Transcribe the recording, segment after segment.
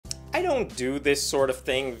I don't do this sort of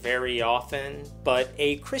thing very often, but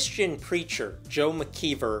a Christian preacher, Joe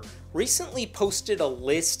McKeever, recently posted a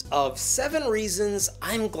list of 7 reasons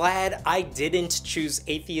I'm glad I didn't choose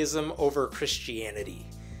atheism over Christianity.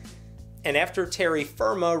 And after Terry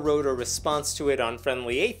Firma wrote a response to it on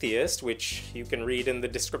Friendly Atheist, which you can read in the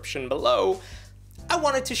description below, I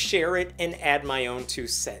wanted to share it and add my own 2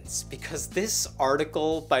 cents, because this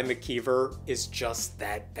article by McKeever is just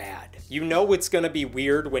that bad. You know it's gonna be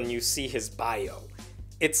weird when you see his bio.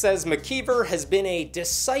 It says McKeever has been a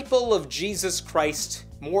disciple of Jesus Christ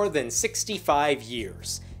more than 65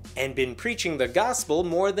 years, and been preaching the gospel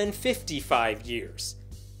more than 55 years.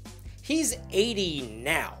 He's 80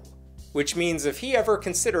 now, which means if he ever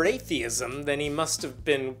considered atheism, then he must have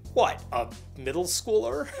been, what, a middle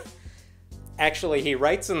schooler? Actually, he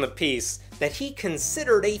writes in the piece that he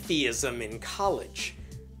considered atheism in college.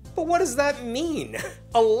 But what does that mean?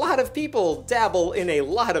 A lot of people dabble in a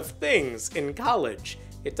lot of things in college.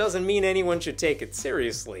 It doesn't mean anyone should take it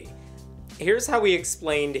seriously. Here's how he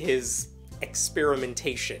explained his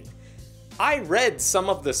experimentation. I read some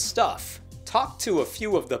of the stuff, talked to a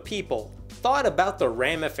few of the people, thought about the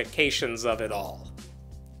ramifications of it all.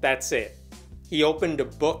 That's it. He opened a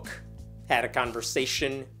book, had a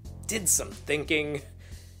conversation, did some thinking.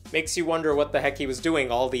 Makes you wonder what the heck he was doing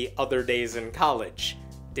all the other days in college.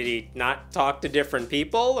 Did he not talk to different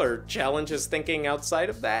people or challenge his thinking outside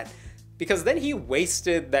of that? Because then he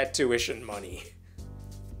wasted that tuition money.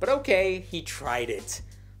 But okay, he tried it.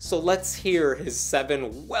 So let's hear his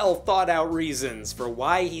 7 well thought out reasons for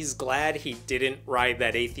why he's glad he didn't ride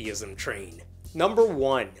that atheism train. Number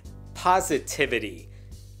 1, positivity.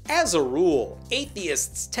 As a rule,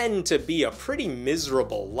 atheists tend to be a pretty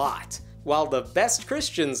miserable lot, while the best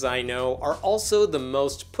Christians I know are also the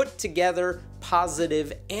most put together,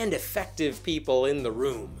 positive, and effective people in the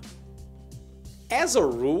room. As a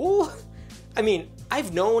rule? I mean,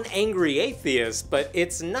 I've known angry atheists, but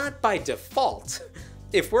it's not by default.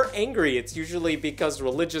 If we're angry, it's usually because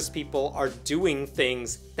religious people are doing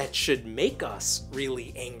things that should make us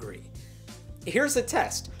really angry. Here's a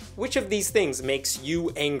test. Which of these things makes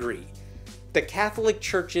you angry? The Catholic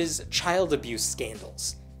Church's child abuse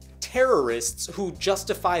scandals, terrorists who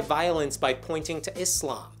justify violence by pointing to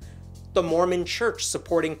Islam, the Mormon Church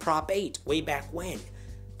supporting Prop 8 way back when,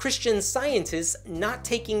 Christian Scientists not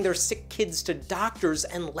taking their sick kids to doctors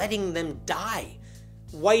and letting them die,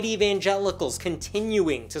 white evangelicals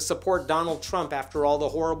continuing to support Donald Trump after all the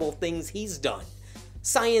horrible things he's done,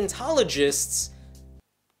 Scientologists,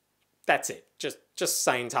 that's it, just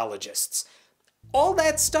Scientologists. All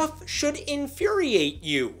that stuff should infuriate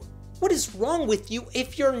you. What is wrong with you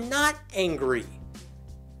if you're not angry?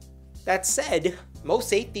 That said,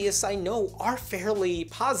 most atheists I know are fairly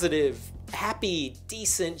positive, happy,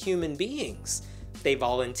 decent human beings. They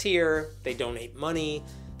volunteer, they donate money,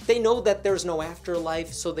 they know that there's no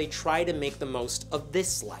afterlife, so they try to make the most of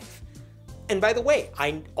this life. And by the way,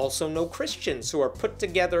 I also know Christians who are put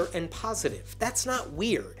together and positive. That's not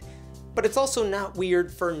weird. But it's also not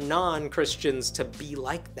weird for non-Christians to be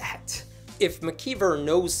like that. If McKeever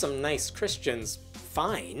knows some nice Christians,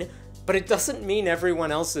 fine, but it doesn't mean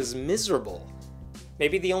everyone else is miserable.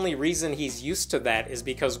 Maybe the only reason he's used to that is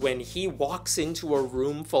because when he walks into a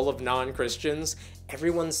room full of non-Christians,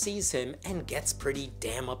 everyone sees him and gets pretty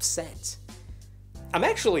damn upset. I'm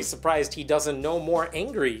actually surprised he doesn't know more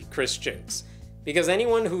angry Christians. Because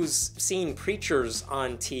anyone who's seen preachers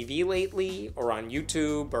on TV lately, or on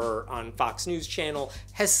YouTube, or on Fox News Channel,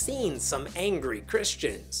 has seen some angry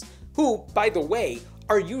Christians, who, by the way,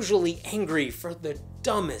 are usually angry for the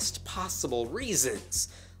dumbest possible reasons.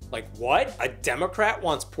 Like, what? A Democrat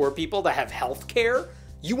wants poor people to have health care?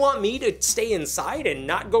 You want me to stay inside and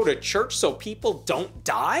not go to church so people don't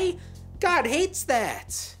die? God hates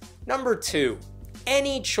that. Number 2,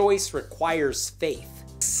 any choice requires faith.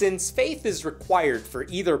 Since faith is required for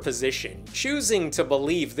either position, choosing to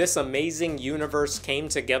believe this amazing universe came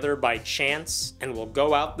together by chance and will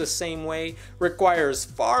go out the same way requires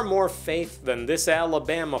far more faith than this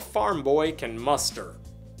Alabama farm boy can muster.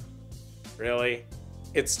 Really?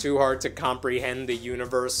 It's too hard to comprehend the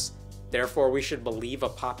universe, therefore we should believe a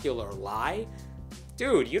popular lie?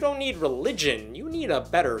 Dude, you don't need religion, you need a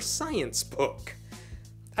better science book.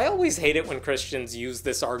 I always hate it when Christians use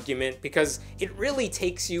this argument because it really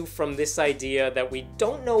takes you from this idea that we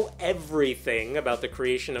don't know everything about the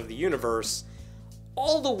creation of the universe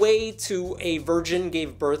all the way to a virgin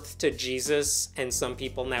gave birth to Jesus and some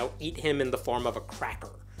people now eat him in the form of a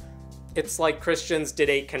cracker. It's like Christians did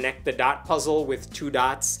a connect the dot puzzle with 2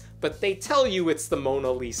 dots, but they tell you it's the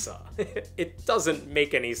Mona Lisa. It doesn't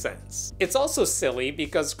make any sense. It's also silly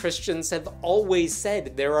because Christians have always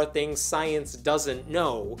said there are things science doesn't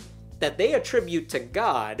know that they attribute to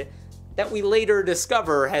God that we later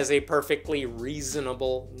discover has a perfectly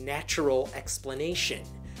reasonable, natural explanation.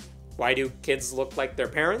 Why do kids look like their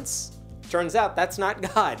parents? Turns out that's not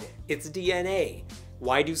God, it's DNA.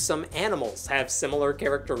 Why do some animals have similar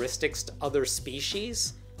characteristics to other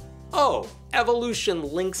species? Oh, evolution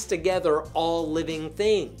links together all living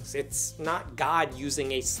things. It's not God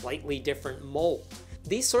using a slightly different mold.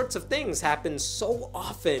 These sorts of things happen so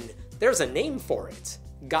often, there's a name for it.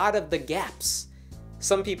 God of the gaps.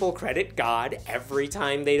 Some people credit God every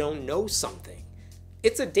time they don't know something.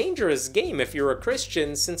 It's a dangerous game if you're a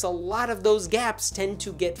Christian, since a lot of those gaps tend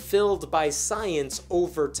to get filled by science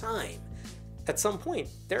over time. At some point,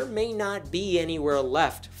 there may not be anywhere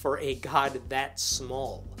left for a God that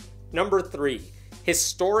small. Number 3,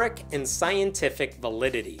 historic and scientific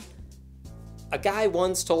validity. A guy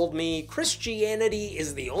once told me Christianity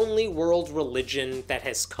is the only world religion that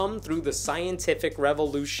has come through the scientific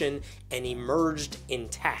revolution and emerged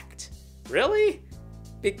intact. Really?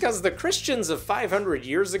 Because the Christians of 500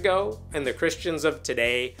 years ago and the Christians of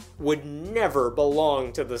today would never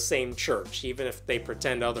belong to the same church, even if they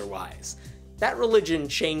pretend otherwise. That religion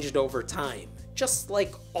changed over time, just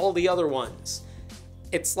like all the other ones.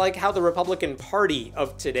 It's like how the Republican Party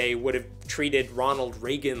of today would have treated Ronald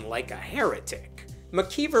Reagan like a heretic.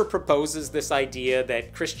 McKeever proposes this idea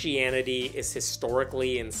that Christianity is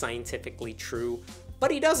historically and scientifically true,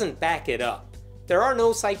 but he doesn't back it up. There are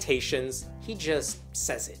no citations, he just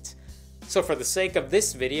says it. So for the sake of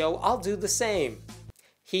this video, I'll do the same.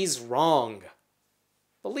 He's wrong.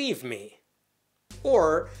 Believe me.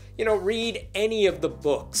 Or, read any of the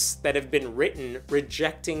books that have been written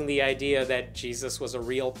rejecting the idea that Jesus was a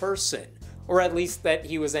real person, or at least that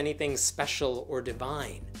he was anything special or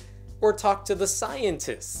divine. Or talk to the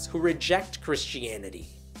scientists who reject Christianity.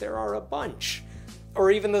 There are a bunch.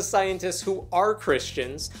 Or even the scientists who are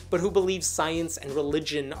Christians, but who believe science and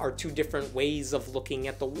religion are two different ways of looking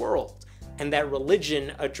at the world, and that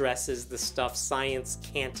religion addresses the stuff science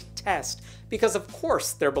can't test, because of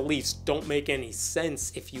course their beliefs don't make any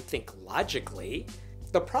sense if you think logically.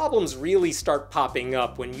 The problems really start popping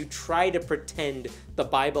up when you try to pretend the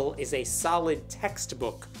Bible is a solid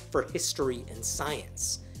textbook for history and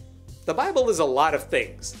science. The Bible is a lot of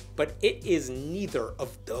things, but it is neither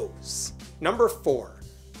of those. Number 4,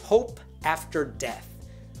 hope after death.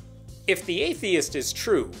 If the atheist is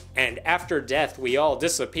true, and after death we all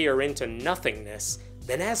disappear into nothingness,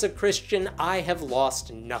 then as a Christian I have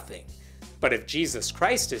lost nothing. But if Jesus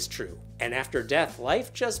Christ is true, and after death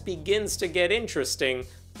life just begins to get interesting,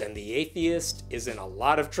 then the atheist is in a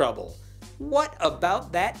lot of trouble. What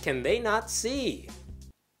about that can they not see?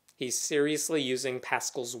 He's seriously using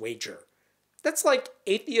Pascal's wager. That's like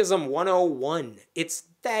Atheism 101. It's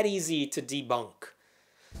that easy to debunk.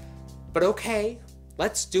 But okay,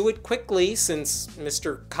 let's do it quickly since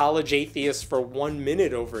Mr. College Atheist for 1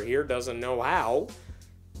 minute over here doesn't know how.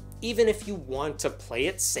 Even if you want to play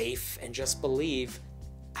it safe and just believe,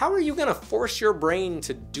 how are you gonna force your brain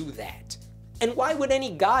to do that? And why would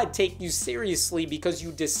any God take you seriously because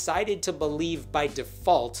you decided to believe by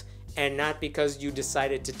default and not because you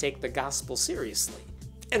decided to take the gospel seriously?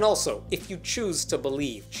 And also, if you choose to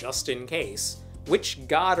believe just in case, which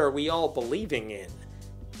God are we all believing in?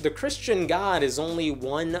 The Christian God is only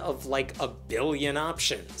one of like a billion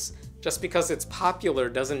options. Just because it's popular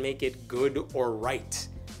doesn't make it good or right.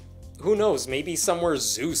 Who knows, maybe somewhere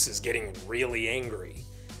Zeus is getting really angry.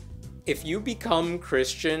 If you become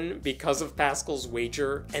Christian because of Pascal's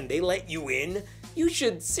wager and they let you in, you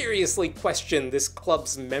should seriously question this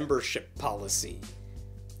club's membership policy.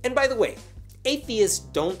 And by the way, atheists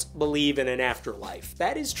don't believe in an afterlife.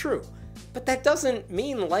 That is true. But that doesn't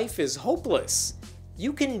mean life is hopeless.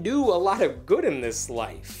 You can do a lot of good in this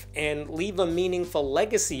life and leave a meaningful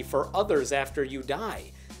legacy for others after you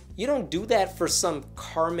die. You don't do that for some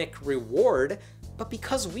karmic reward, but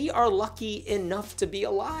because we are lucky enough to be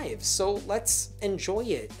alive. So let's enjoy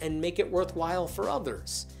it and make it worthwhile for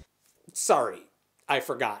others. Sorry, I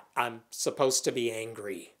forgot. I'm supposed to be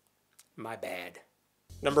angry. My bad.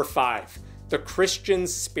 Number 5, the Christian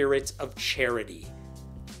spirit of charity.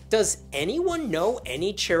 Does anyone know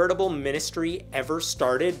any charitable ministry ever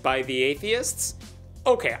started by the atheists?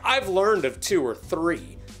 Okay, I've learned of 2 or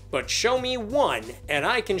 3, but show me one and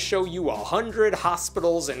I can show you 100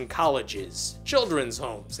 hospitals and colleges, children's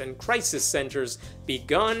homes, and crisis centers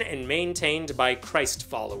begun and maintained by Christ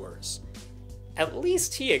followers. At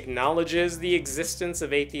least he acknowledges the existence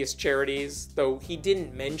of atheist charities, though he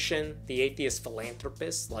didn't mention the atheist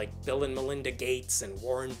philanthropists like Bill and Melinda Gates and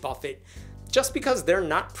Warren Buffett. Just because they're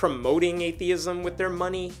not promoting atheism with their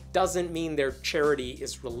money doesn't mean their charity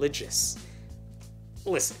is religious.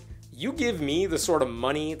 Listen, you give me the sort of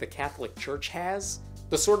money the Catholic Church has,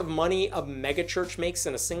 the sort of money a megachurch makes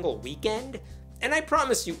in a single weekend, and I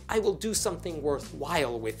promise you I will do something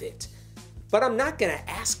worthwhile with it. But I'm not going to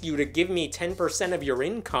ask you to give me 10% of your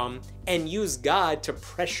income and use God to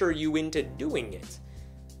pressure you into doing it.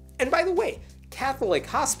 And by the way, Catholic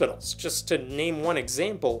hospitals, just to name one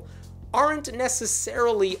example, aren't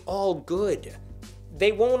necessarily all good.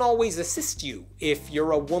 They won't always assist you if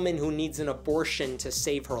you're a woman who needs an abortion to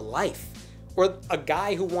save her life, or a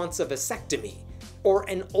guy who wants a vasectomy, or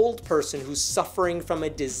an old person who's suffering from a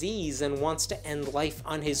disease and wants to end life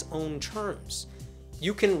on his own terms.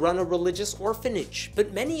 You can run a religious orphanage,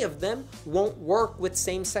 but many of them won't work with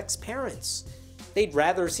same-sex parents. They'd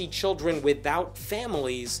rather see children without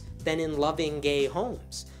families than in loving gay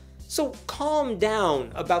homes. So calm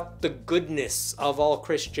down about the goodness of all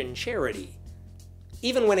Christian charity.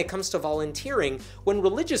 Even when it comes to volunteering, when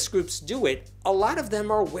religious groups do it, a lot of them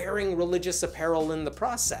are wearing religious apparel in the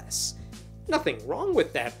process. Nothing wrong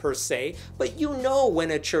with that per se, but you know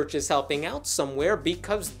when a church is helping out somewhere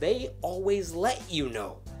because they always let you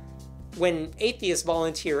know. When atheists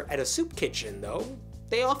volunteer at a soup kitchen, though,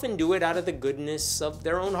 they often do it out of the goodness of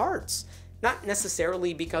their own hearts, not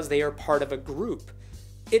necessarily because they are part of a group.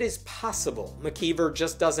 It is possible McKeever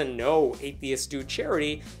just doesn't know atheists do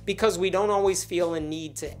charity because we don't always feel a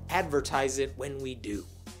need to advertise it when we do.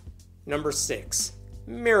 Number 6,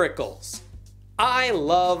 miracles. I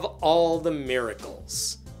love all the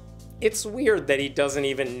miracles. It's weird that he doesn't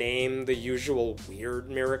even name the usual weird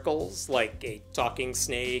miracles, like a talking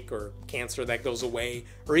snake or cancer that goes away,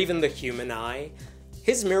 or even the human eye.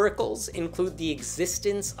 His miracles include the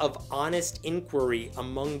existence of honest inquiry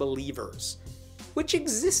among believers, which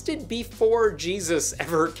existed before Jesus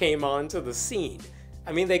ever came onto the scene.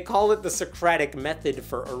 I mean, they call it the Socratic method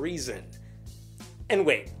for a reason. And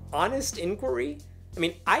wait, honest inquiry? I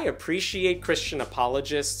mean, I appreciate Christian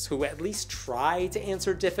apologists who at least try to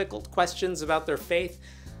answer difficult questions about their faith,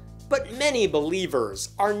 but many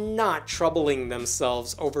believers are not troubling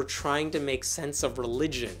themselves over trying to make sense of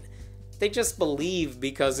religion. They just believe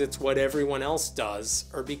because it's what everyone else does,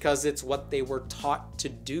 or because it's what they were taught to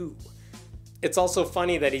do. It's also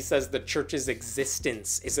funny that he says the church's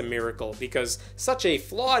existence is a miracle, because such a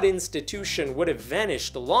flawed institution would have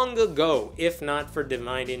vanished long ago if not for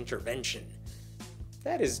divine intervention.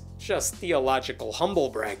 That is just theological humble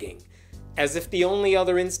bragging, as if the only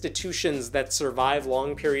other institutions that survive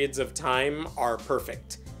long periods of time are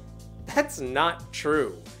perfect. That's not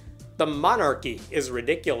true. The monarchy is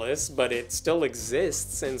ridiculous, but it still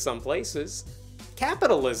exists in some places.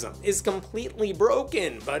 Capitalism is completely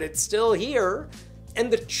broken, but it's still here.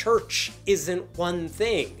 And the church isn't one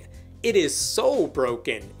thing. It is so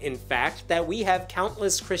broken, in fact, that we have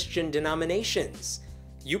countless Christian denominations.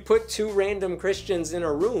 You put two random Christians in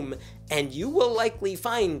a room, and you will likely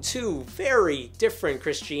find two very different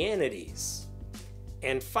Christianities.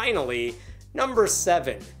 And finally, number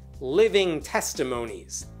 7, living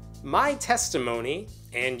testimonies. My testimony,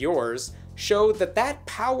 and yours, show that that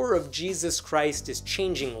power of Jesus Christ is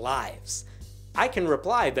changing lives. I can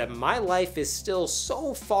reply that my life is still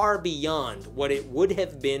so far beyond what it would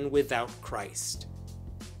have been without Christ.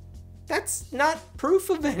 That's not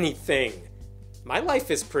proof of anything. My life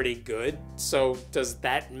is pretty good, so does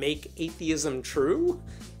that make atheism true?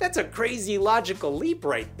 That's a crazy logical leap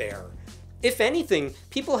right there. If anything,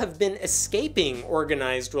 people have been escaping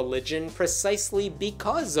organized religion precisely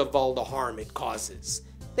because of all the harm it causes.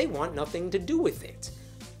 They want nothing to do with it.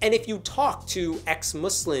 And if you talk to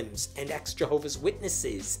ex-Muslims and ex-Jehovah's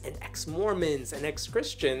Witnesses and ex-Mormons and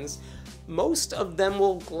ex-Christians, most of them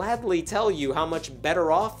will gladly tell you how much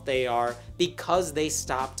better off they are because they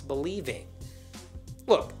stopped believing.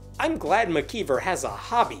 Look, I'm glad McKeever has a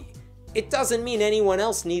hobby. It doesn't mean anyone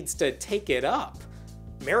else needs to take it up.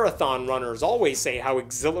 Marathon runners always say how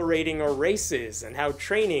exhilarating a race is and how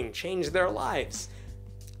training changed their lives.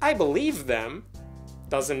 I believe them.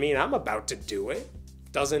 Doesn't mean I'm about to do it.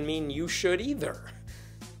 Doesn't mean you should either.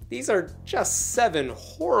 These are just 7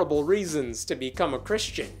 horrible reasons to become a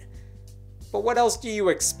Christian. But what else do you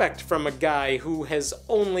expect from a guy who has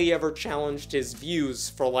only ever challenged his views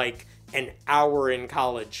for like an hour in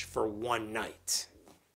college for one night?